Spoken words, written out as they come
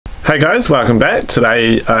Hey guys, welcome back.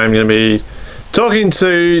 Today I'm going to be talking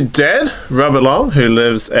to Dad, Robert Long, who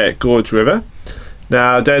lives at Gorge River.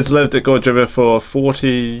 Now Dad's lived at Gorge River for 40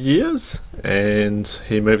 years and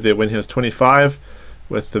he moved there when he was 25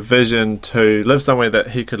 with the vision to live somewhere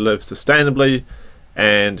that he could live sustainably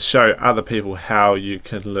and show other people how you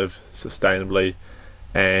can live sustainably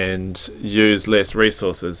and use less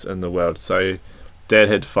resources in the world. So Dad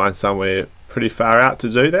had to find somewhere pretty far out to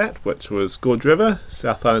do that, which was Gorge River,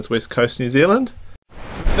 South Island's west coast, New Zealand.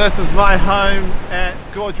 This is my home at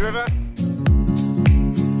Gorge River.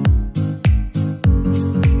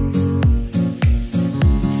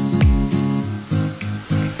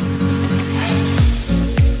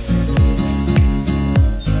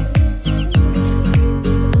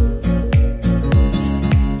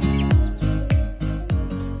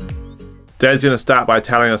 Dad's going to start by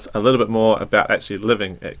telling us a little bit more about actually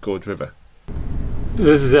living at Gorge River.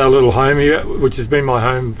 This is our little home here, which has been my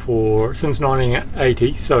home since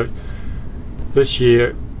 1980, so this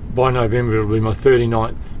year, by November, it'll be my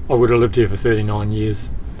 39th. I would have lived here for 39 years,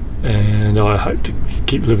 and I hope to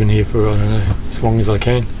keep living here for, I don't know, as long as I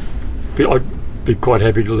can. But I'd be quite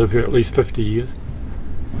happy to live here at least 50 years.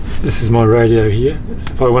 This is my radio here.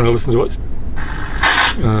 If I want to listen to what's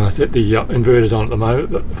the inverter's on at the moment,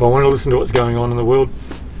 but if I want to listen to what's going on in the world,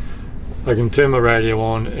 I can turn my radio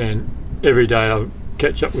on, and every day I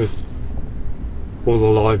catch up with all the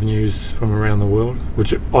live news from around the world,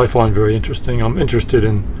 which I find very interesting. I'm interested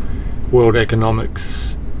in world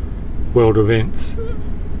economics, world events,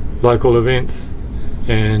 local events,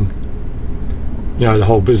 and you know, the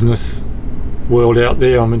whole business world out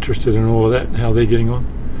there. I'm interested in all of that and how they're getting on.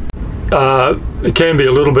 It can be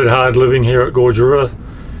a little bit hard living here at Gorge River.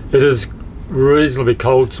 It is reasonably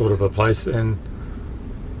cold sort of a place, and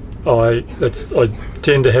I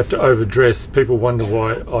tend to have to overdress. People wonder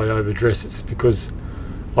why I overdress. It's because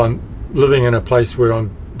I'm living in a place where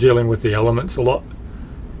I'm dealing with the elements a lot.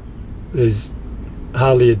 There's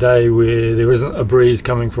hardly a day where there isn't a breeze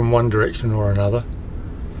coming from one direction or another.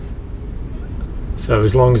 So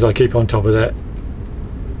as long as I keep on top of that,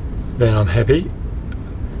 then I'm happy.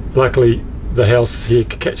 Luckily the house here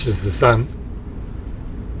catches the sun.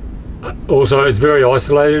 Also, it's very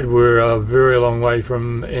isolated. We're a very long way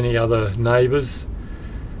from any other neighbours,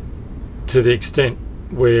 to the extent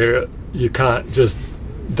where you can't just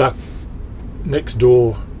duck next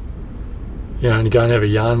door, you know, and go and have a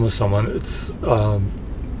yarn with someone. It's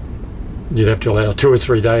you'd have to allow 2 or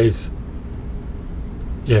 3 days.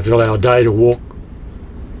 You have to allow a day to walk.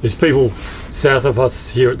 There's people south of us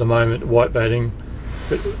here at the moment whitebaiting,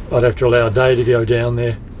 but I'd have to allow a day to go down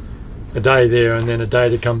there, a day there, and then a day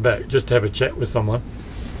to come back just to have a chat with someone.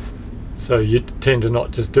 So you tend to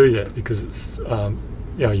not just do that because it's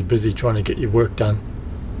you know, you're busy trying to get your work done,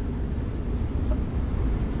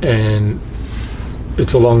 and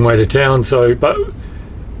it's a long way to town. So, but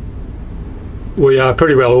we are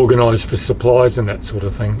pretty well organised for supplies and that sort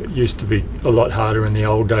of thing. It used to be a lot harder in the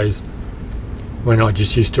old days when I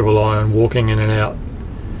just used to rely on walking in and out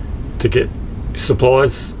to get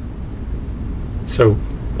supplies. So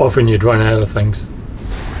often you'd run out of things.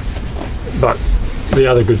 But the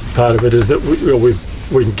other good part of it is that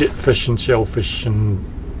we can get fish and shellfish, and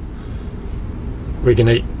we can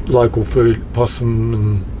eat local food, possum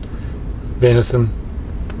and venison,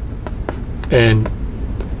 and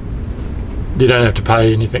you don't have to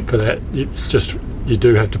pay anything for that. It's just, you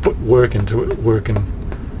do have to put work into it, work and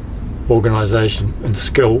organisation and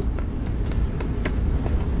skill,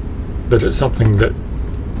 but it's something that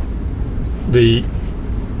the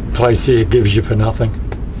place here gives you for nothing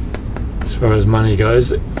as far as money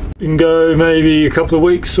goes. You can go maybe a couple of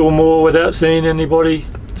weeks or more without seeing anybody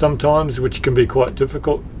sometimes, which can be quite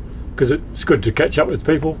difficult because it's good to catch up with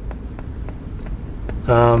people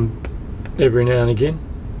every now and again.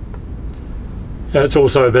 It's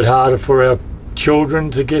also a bit harder for our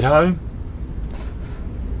children to get home,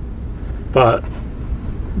 but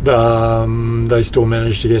they still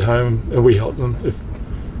manage to get home, and we help them. If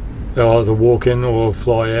they'll either walk in or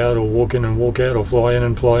fly out, or walk in and walk out, or fly in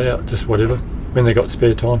and fly out, just whatever, when they got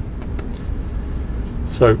spare time.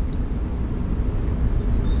 So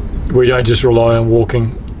we don't just rely on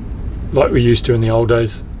walking like we used to in the old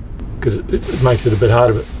days, because it makes it a bit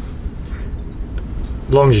harder. But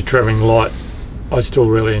as long as you're travelling light, I still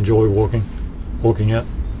really enjoy walking out.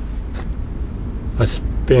 I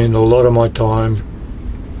spend a lot of my time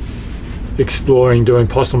exploring, doing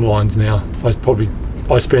possum lines now.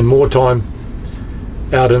 I spend more time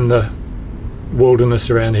out in the wilderness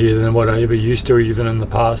around here than what I ever used to, even in the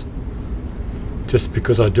past, just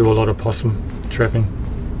because I do a lot of possum trapping.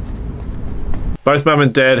 Both Mum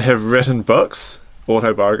and Dad have written books,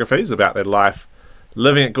 autobiographies about their life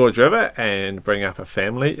living at Gorge River and bringing up a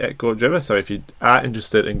family at Gorge River. So if you are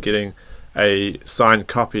interested in getting a signed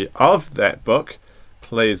copy of that book,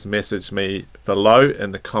 please message me below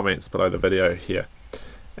in the comments below the video here.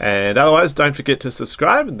 And otherwise, don't forget to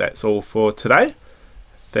subscribe. And that's all for today.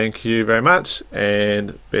 Thank you very much,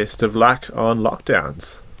 and best of luck on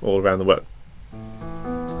lockdowns all around the world.